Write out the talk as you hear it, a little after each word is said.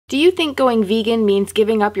Do you think going vegan means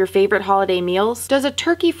giving up your favorite holiday meals? Does a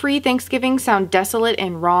turkey-free Thanksgiving sound desolate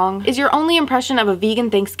and wrong? Is your only impression of a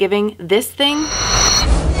vegan Thanksgiving this thing?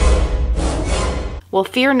 Well,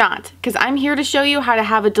 fear not, because I'm here to show you how to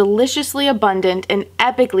have a deliciously abundant and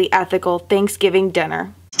epically ethical Thanksgiving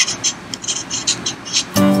dinner.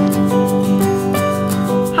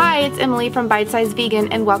 Hi, it's Emily from Bite Size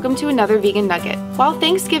Vegan, and welcome to another Vegan Nugget. While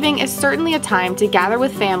Thanksgiving is certainly a time to gather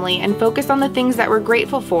with family and focus on the things that we're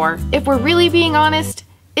grateful for, if we're really being honest,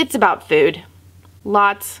 it's about food.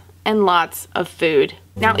 Lots and lots of food.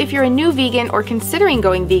 Now, if you're a new vegan or considering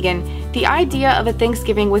going vegan, the idea of a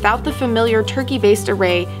Thanksgiving without the familiar turkey-based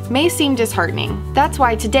array may seem disheartening. That's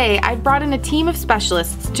why today I've brought in a team of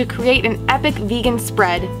specialists to create an epic vegan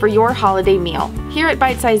spread for your holiday meal. Here at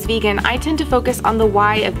Bite Size Vegan, I tend to focus on the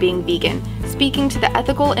why of being vegan, speaking to the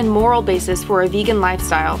ethical and moral basis for a vegan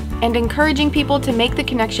lifestyle, and encouraging people to make the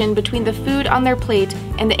connection between the food on their plate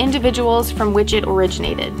and the individuals from which it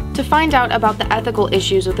originated. To find out about the ethical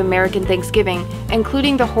issues with American Thanksgiving,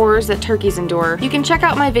 including the horrors that turkeys endure, you can check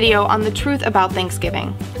out my video on the truth about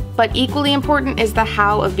Thanksgiving. But equally important is the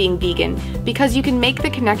how of being vegan, because you can make the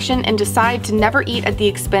connection and decide to never eat at the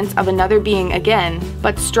expense of another being again,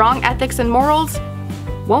 but strong ethics and morals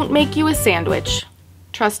won't make you a sandwich.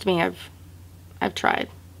 Trust me, I've tried.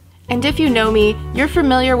 And if you know me, you're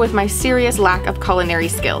familiar with my serious lack of culinary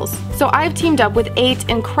skills. So I've teamed up with 8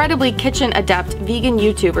 incredibly kitchen-adept vegan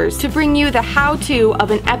YouTubers to bring you the how-to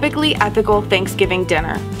of an epically ethical Thanksgiving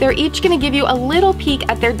dinner. They're each gonna give you a little peek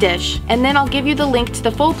at their dish, and then I'll give you the link to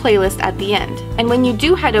the full playlist at the end. And when you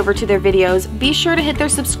do head over to their videos, be sure to hit their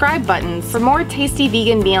subscribe buttons for more tasty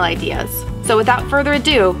vegan meal ideas. So without further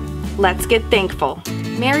ado, let's get thankful.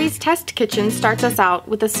 Mary's Test Kitchen starts us out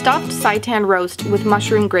with a stuffed seitan roast with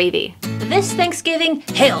mushroom gravy. This Thanksgiving,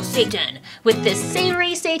 hail Satan! With this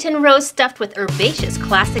savory seitan roast stuffed with herbaceous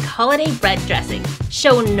classic holiday bread dressing.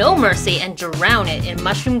 Show no mercy and drown it in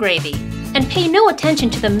mushroom gravy. And pay no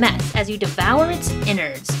attention to the mess as you devour its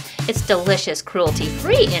innards. It's delicious,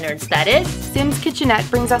 cruelty-free innards, that is. Sim's Kitchenette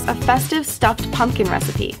brings us a festive stuffed pumpkin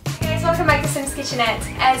recipe. Hey guys, welcome back to Sim's Kitchenette.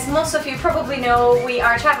 As most of you probably know, we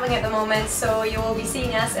are traveling at the moment, so you will be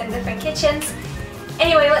seeing us in different kitchens.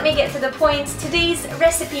 Anyway, let me get to the point. Today's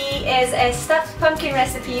recipe is a stuffed pumpkin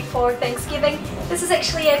recipe for Thanksgiving. This is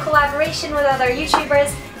actually a collaboration with other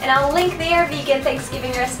YouTubers, and I'll link their vegan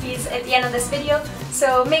Thanksgiving recipes at the end of this video,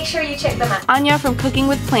 so make sure you check them out. Anya from Cooking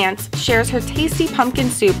with Plants shares her tasty pumpkin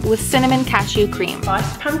soup with cinnamon cashew cream.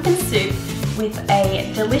 Spiced pumpkin soup with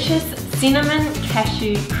a delicious cinnamon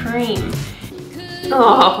cashew cream.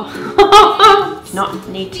 Oh, not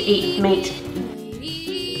need to eat meat.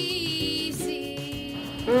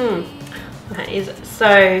 That is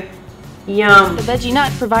so yum. The Veggie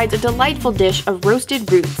Nut provides a delightful dish of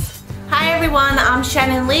roasted roots. Hi everyone, I'm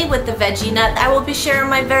Shannon Lee with the Veggie Nut. I will be sharing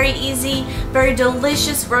my very easy, very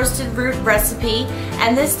delicious roasted root recipe,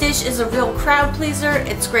 and this dish is a real crowd pleaser.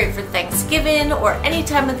 It's great for Thanksgiving or any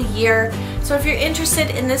time of the year. So if you're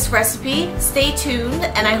interested in this recipe, stay tuned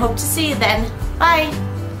and I hope to see you then. Bye!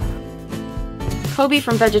 Kobe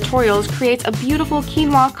from Vegetorials creates a beautiful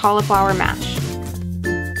quinoa cauliflower mash.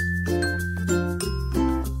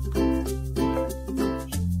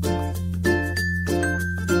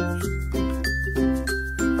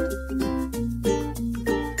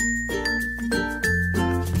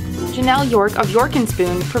 Janelle York of York &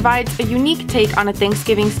 Spoon provides a unique take on a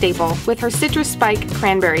Thanksgiving staple with her citrus spike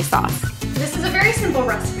cranberry sauce. This is a very simple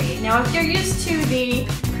recipe. Now if you're used to the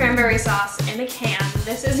cranberry sauce in a can,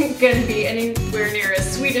 this isn't going to be anywhere near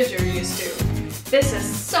as sweet as you're used to. This is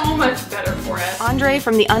so much better for us. Andre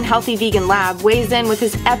from the Unhealthy Vegan Lab weighs in with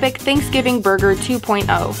his epic Thanksgiving Burger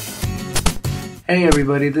 2.0. Hey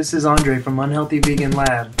everybody, this is Andre from Unhealthy Vegan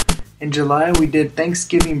Lab. In July we did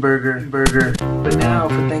Thanksgiving burger, but now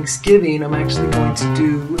for Thanksgiving I'm actually going to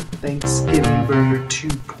do Thanksgiving Burger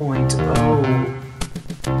 2.0.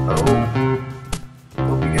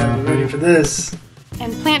 Hope you guys are ready for this.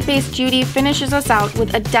 And plant-based Judy finishes us out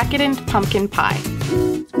with a decadent pumpkin pie.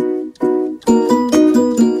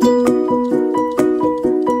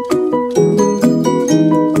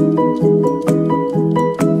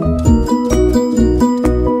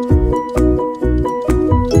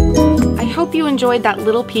 Enjoyed that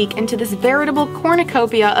little peek into this veritable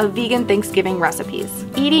cornucopia of vegan Thanksgiving recipes.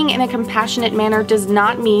 Eating in a compassionate manner does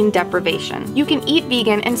not mean deprivation. You can eat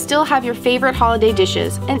vegan and still have your favorite holiday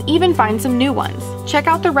dishes and even find some new ones. Check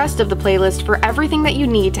out the rest of the playlist for everything that you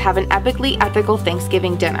need to have an epically ethical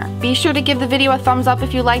Thanksgiving dinner. Be sure to give the video a thumbs up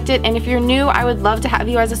if you liked it, and if you're new, I would love to have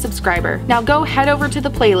you as a subscriber. Now go head over to the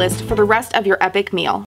playlist for the rest of your epic meal.